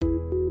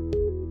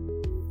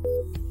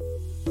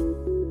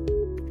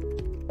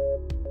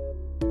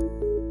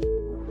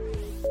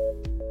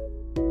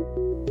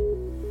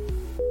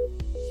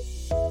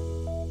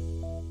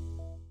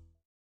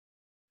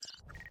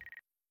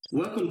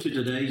Welcome to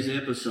today's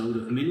episode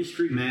of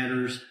Ministry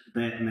Matters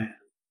That Matter.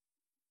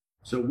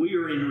 So we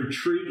are in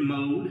retreat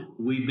mode.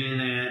 We've been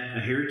at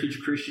a Heritage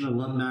Christian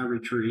Alumni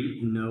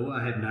Retreat. No,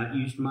 I have not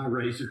used my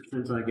razor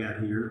since I got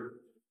here.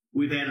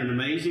 We've had an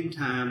amazing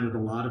time with a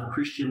lot of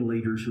Christian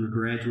leaders who are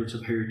graduates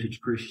of Heritage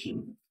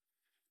Christian.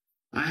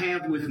 I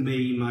have with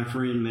me my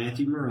friend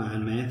Matthew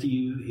Morine.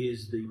 Matthew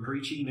is the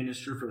preaching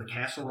minister for the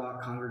Castle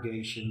Rock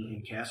congregation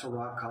in Castle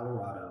Rock,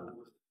 Colorado.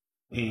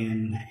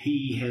 And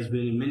he has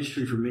been in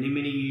ministry for many,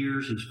 many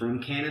years. He's from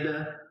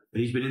Canada,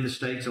 but he's been in the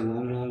States a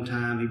long, long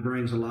time. He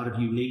brings a lot of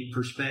unique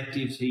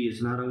perspectives. He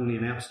is not only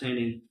an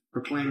outstanding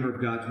proclaimer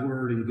of God's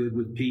word and good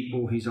with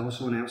people, he's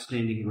also an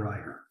outstanding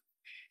writer.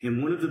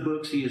 And one of the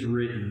books he has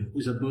written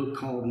is a book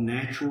called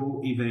Natural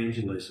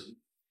Evangelism.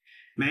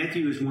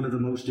 Matthew is one of the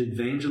most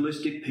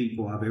evangelistic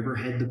people I've ever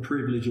had the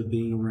privilege of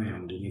being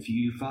around. And if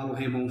you follow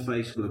him on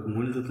Facebook,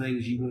 one of the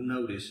things you will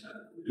notice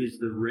is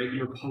the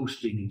regular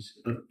postings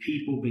of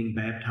people being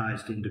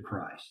baptized into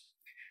Christ.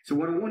 So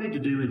what I wanted to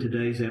do in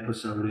today's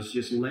episode is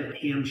just let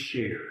him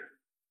share,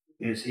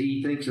 as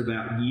he thinks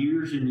about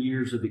years and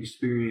years of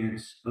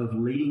experience of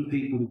leading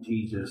people to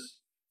Jesus.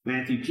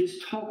 Matthew,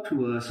 just talk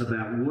to us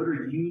about what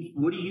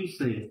do you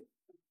think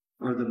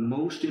are the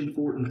most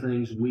important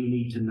things we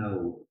need to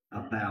know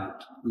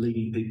about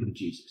leading people to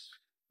Jesus?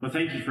 Well,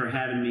 thank you for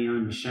having me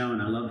on your show,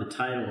 and I love the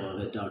title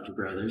of it, Dr.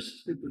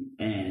 Brothers.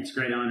 And it's a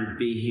great honor to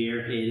be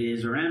here. It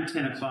is around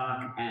 10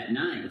 o'clock at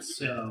night,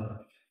 so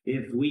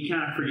if we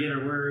kind of forget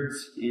our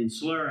words and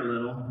slur a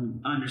little,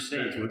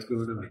 understand what's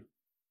going on.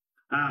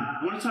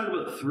 I want to talk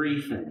about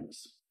three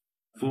things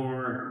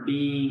for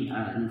being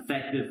an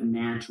effective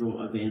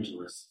natural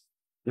evangelist.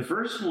 The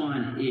first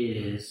one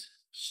is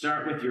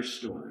start with your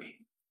story.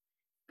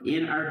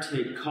 In our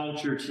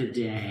culture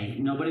today,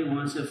 nobody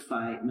wants a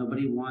fight,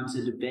 nobody wants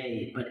a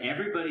debate, but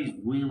everybody's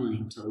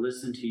willing to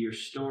listen to your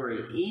story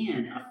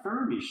and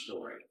affirm your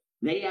story.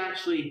 They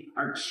actually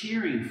are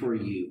cheering for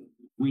you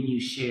when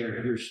you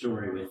share your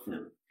story with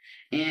them.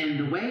 And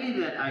the way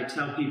that I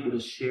tell people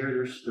to share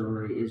their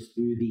story is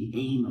through the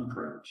AIM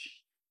approach.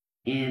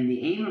 And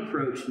the AIM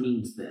approach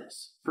means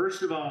this.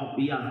 First of all,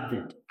 be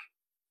authentic.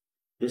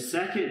 The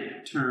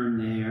second term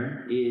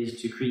there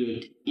is to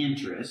create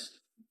interest.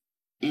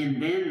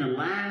 And then the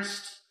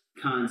last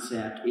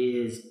concept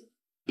is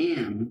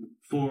M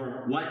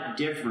for what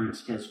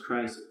difference has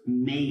Christ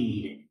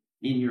made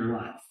in your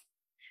life.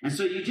 And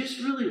so you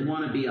just really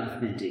want to be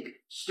authentic.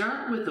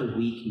 Start with a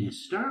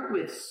weakness. Start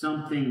with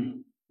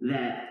something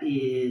that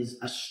is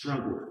a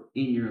struggle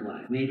in your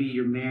life. Maybe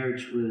your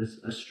marriage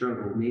was a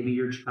struggle. Maybe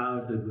your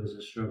childhood was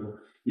a struggle.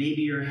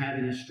 Maybe you're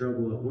having a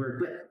struggle at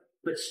work.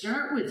 But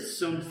start with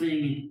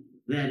something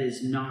that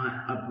is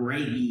not a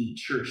braggy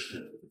church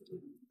thing.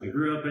 I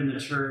grew up in the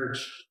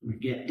church. My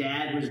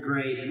dad was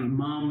great. My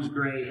mom was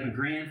great. My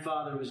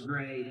grandfather was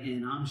great.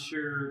 And I'm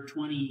sure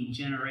 20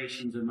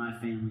 generations of my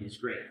family is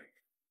great.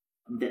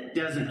 That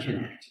doesn't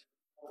connect.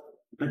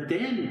 But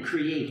then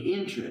create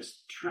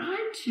interest.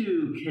 Try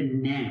to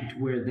connect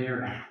where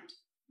they're at.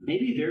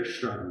 Maybe they're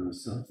struggling with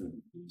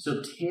something.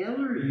 So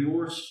tailor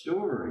your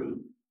story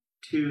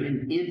to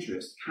an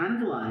interest,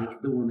 kind of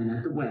like the woman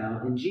at the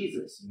well in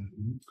Jesus.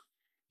 Mm-hmm.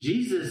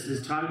 Jesus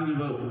is talking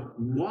about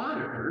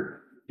water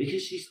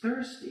because she's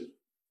thirsty.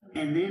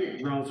 And then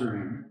it draws her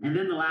in. And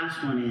then the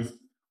last one is,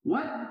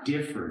 what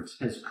difference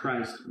has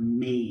Christ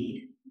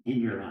made in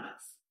your life?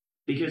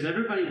 Because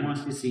everybody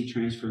wants to see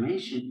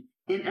transformation,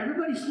 and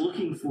everybody's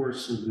looking for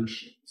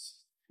solutions.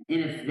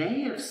 And if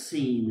they have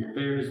seen that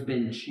there has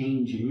been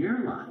change in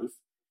your life,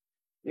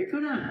 they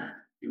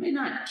may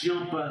not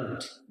jump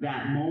out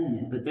that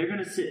moment, but they're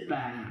going to sit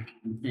back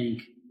and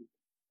think,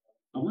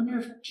 I wonder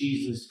if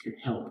Jesus could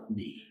help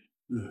me.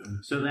 Mm-hmm.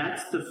 So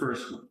that's the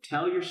first one.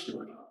 Tell your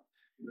story.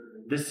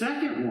 The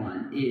second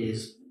one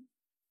is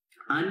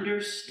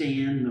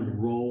understand the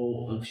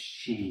role of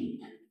shame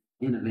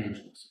in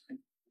evangelism.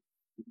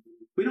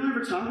 We don't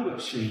ever talk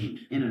about shame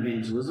in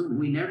evangelism.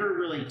 We never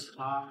really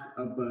talk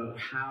about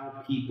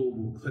how people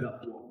will put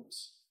up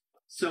walls.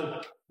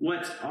 So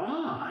what's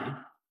odd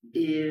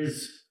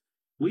is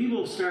we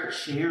will start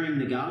sharing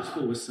the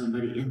gospel with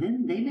somebody, and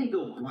then they may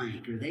go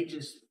blank or they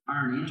just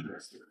aren't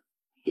interested.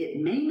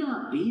 It may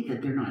not be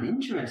that they're not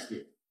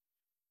interested,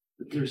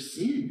 but there's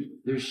sin,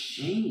 there's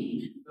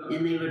shame,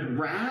 and they would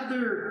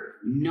rather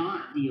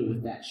not deal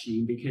with that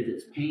shame because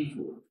it's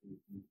painful.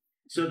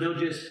 So they'll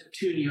just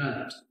tune you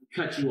out,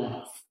 cut you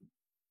off.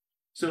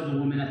 So the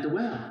woman at the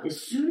well,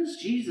 as soon as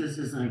Jesus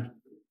is like,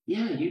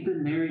 yeah, you've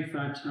been married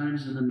 5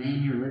 times and the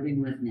man you're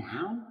living with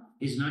now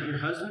is not your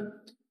husband,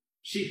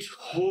 she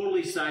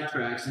totally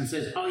sidetracks and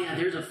says, oh yeah,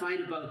 there's a fight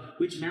about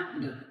which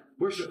mountain to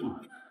worship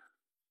on.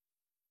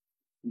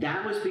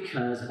 That was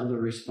because of a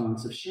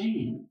response of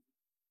shame.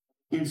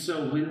 And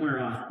so when we're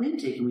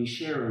authentic and we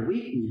share a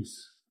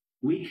weakness,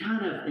 we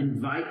kind of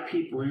invite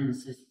people in and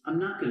says, I'm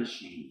not going to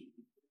shame you.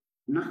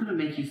 I'm not going to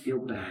make you feel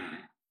bad.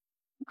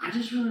 I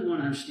just really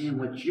want to understand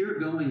what you're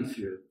going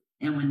through.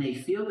 And when they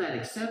feel that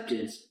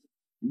acceptance,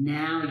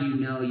 now you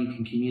know you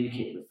can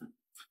communicate with them.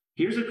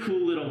 Here's a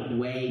cool little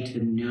way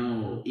to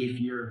know if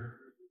you're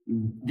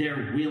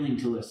they're willing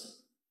to listen.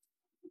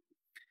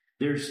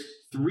 There's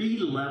 3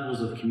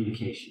 levels of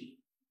communication: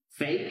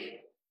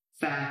 fake,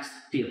 facts,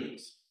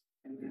 feelings.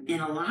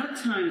 And a lot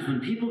of times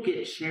when people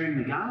get sharing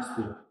the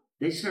gospel,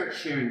 they start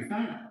sharing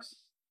facts.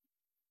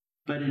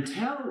 But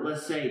until,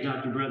 let's say,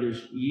 Dr.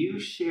 Brothers, you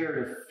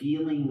shared a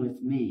feeling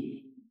with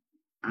me,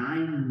 I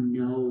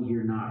know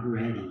you're not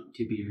ready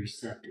to be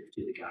receptive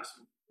to the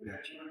gospel.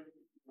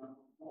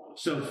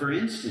 So, for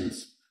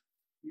instance,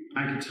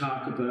 I could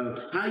talk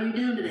about, how you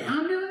doing today?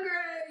 I'm doing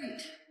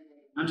great.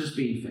 I'm just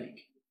being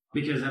fake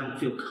because I don't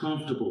feel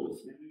comfortable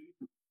with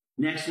it.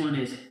 Next one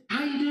is,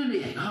 how you doing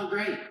today? Oh,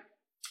 great.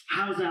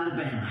 How's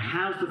Alabama?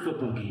 How's the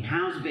football game?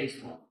 How's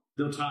baseball?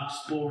 They'll talk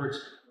sports.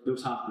 They'll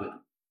talk with them.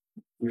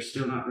 They're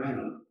still not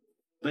ready.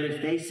 But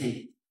if they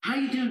say, how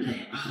you doing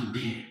today? Oh,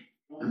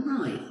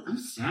 man, I'm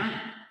sad.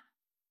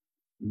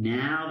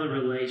 Now the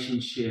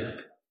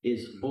relationship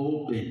is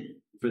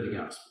open for the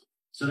gospel.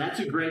 So that's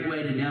a great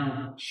way to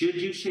know, should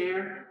you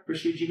share or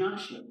should you not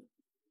share?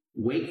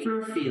 Wait for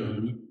a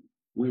feeling.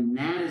 When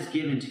that is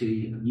given to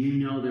you, you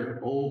know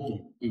they're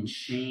open and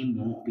shame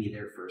won't be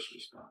their first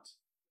response.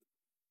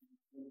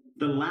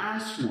 The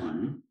last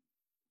one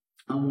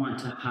I want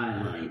to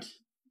highlight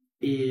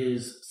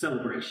is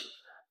celebration.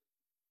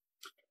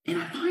 And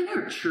I find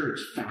our church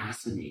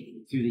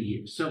fascinating through the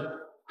years. So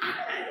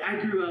I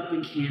grew up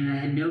in Canada.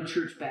 I had no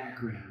church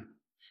background.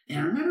 And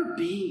I remember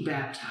being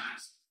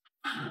baptized.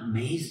 Oh,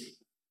 amazing.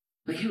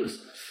 Like, it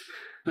was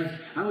like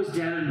I was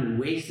down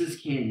in Oasis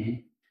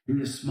Canyon in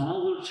this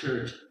small little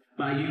church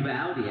by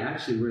Uvalde,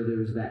 actually, where there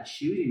was that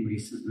shooting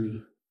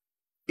recently.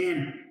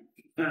 And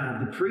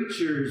the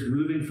preacher's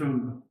moving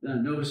from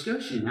Nova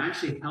Scotia and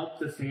actually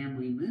helped the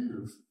family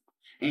move.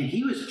 And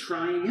he was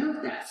trying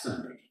out that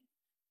Sunday.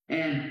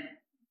 And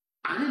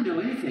I didn't know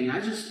anything. I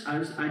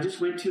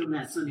just went to him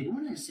that Sunday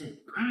morning. I said,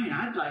 Brian,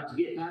 I'd like to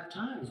get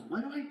baptized.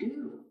 What do I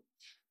do?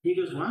 He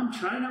goes, well, I'm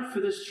trying out for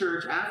this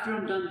church. After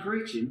I'm done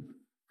preaching,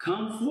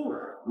 come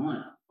forward. I went,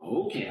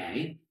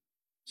 okay.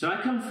 So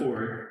I come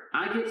forward.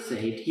 I get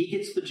saved. He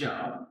gets the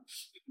job.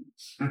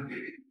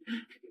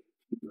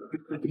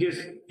 Because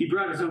he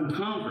brought his own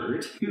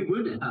convert. Who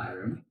wouldn't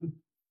hire him?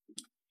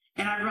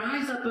 And I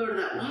rise up out of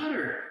that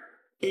water.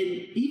 And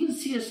even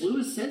C.S.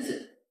 Lewis says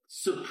it.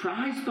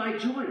 Surprised by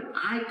joy.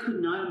 I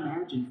could not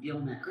imagine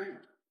feeling that great.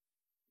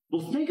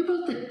 Well, think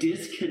about the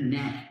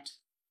disconnect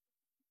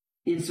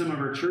in some of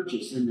our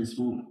churches in this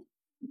moment.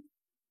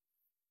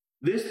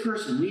 This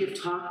person we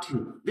have talked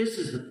to, this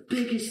is the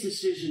biggest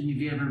decision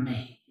you've ever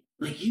made.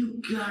 Like,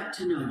 you got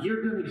to know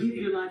you're going to give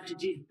your life to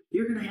Jesus.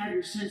 You're going to have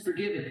your sins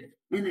forgiven.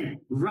 And they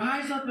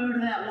rise up out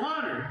of that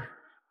water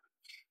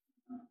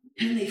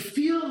and they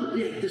feel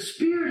that the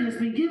Spirit has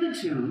been given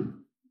to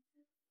them.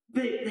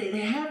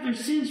 They have their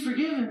sins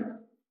forgiven.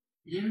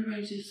 And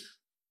everybody just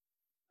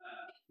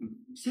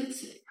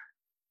sits there.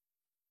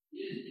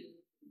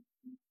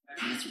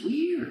 That's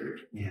weird.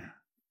 Yeah.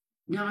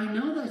 Now, I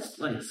know that's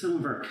like some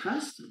of our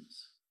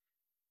customs.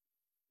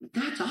 But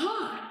that's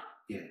odd.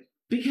 Yeah.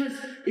 Because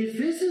if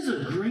this is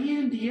a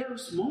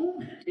grandiose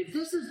moment, if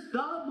this is the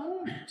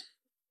moment,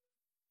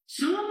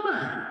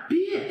 somebody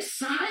be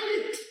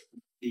excited.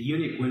 The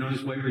eunuch went on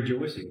his way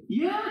rejoicing.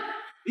 Yeah.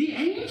 The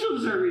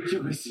angels are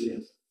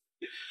rejoicing.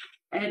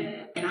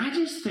 And I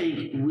just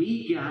think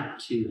we got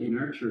to, in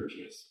our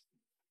churches,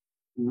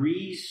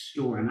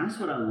 restore. And that's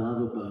what I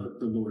love about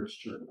the Lord's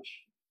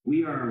church.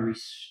 We are a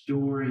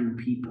restoring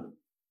people.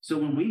 So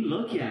when we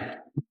look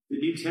at the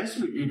New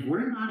Testament, if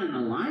we're not in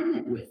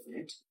alignment with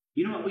it,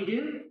 you know what we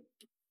do?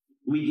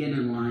 We get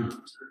in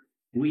alignment.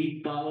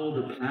 We follow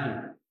the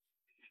pattern.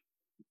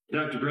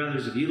 Dr.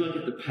 Brothers, if you look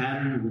at the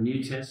pattern of the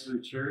New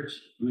Testament church,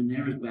 when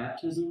there was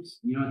baptisms,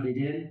 you know what they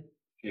did?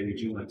 They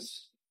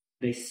rejoiced.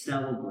 They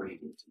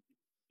celebrated.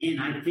 And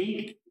I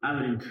think I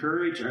would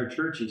encourage our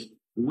churches,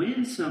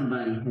 when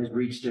somebody has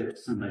reached out to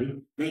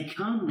somebody, they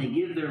come, they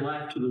give their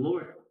life to the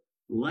Lord.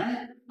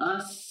 Let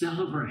us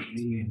celebrate.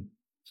 Amen.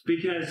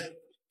 Because,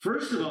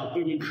 first of all,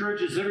 it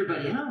encourages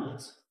everybody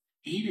else,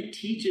 and it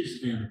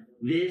teaches them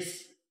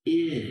this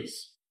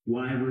is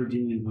why we're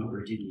doing what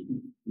we're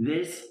doing.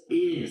 This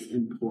is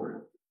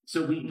important.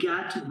 So we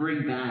got to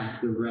bring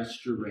back the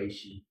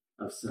restoration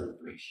of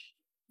celebration.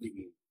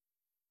 Amen.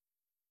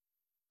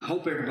 I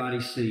hope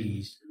everybody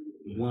sees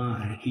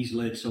why he's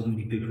led so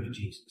many people to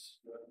Jesus.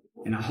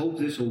 And I hope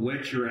this will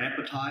whet your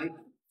appetite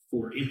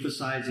for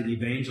emphasizing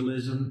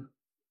evangelism.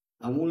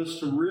 I want us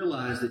to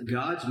realize that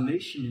God's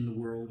mission in the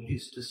world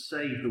is to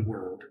save the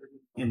world.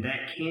 And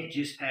that can't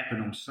just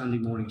happen on Sunday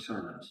morning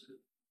sermons.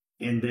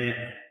 And that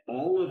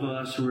all of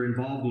us who are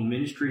involved in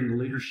ministry and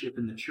the leadership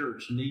in the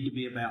church need to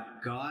be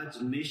about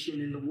God's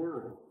mission in the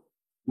world,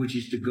 which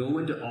is to go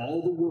into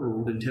all the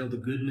world and tell the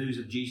good news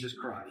of Jesus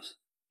Christ,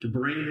 to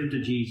bring them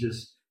to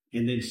Jesus,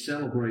 and then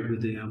celebrate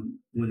with them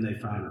when they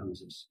find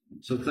Jesus.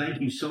 So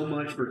thank you so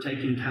much for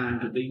taking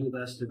time to be with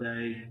us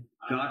today.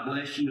 God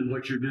bless you in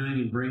what you're doing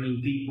and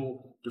bringing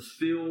people to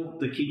fill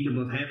the kingdom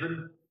of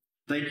heaven.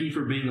 Thank you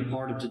for being a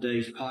part of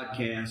today's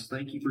podcast.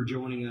 Thank you for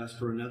joining us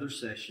for another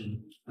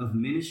session of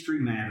Ministry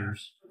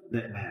Matters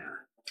That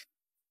Matter.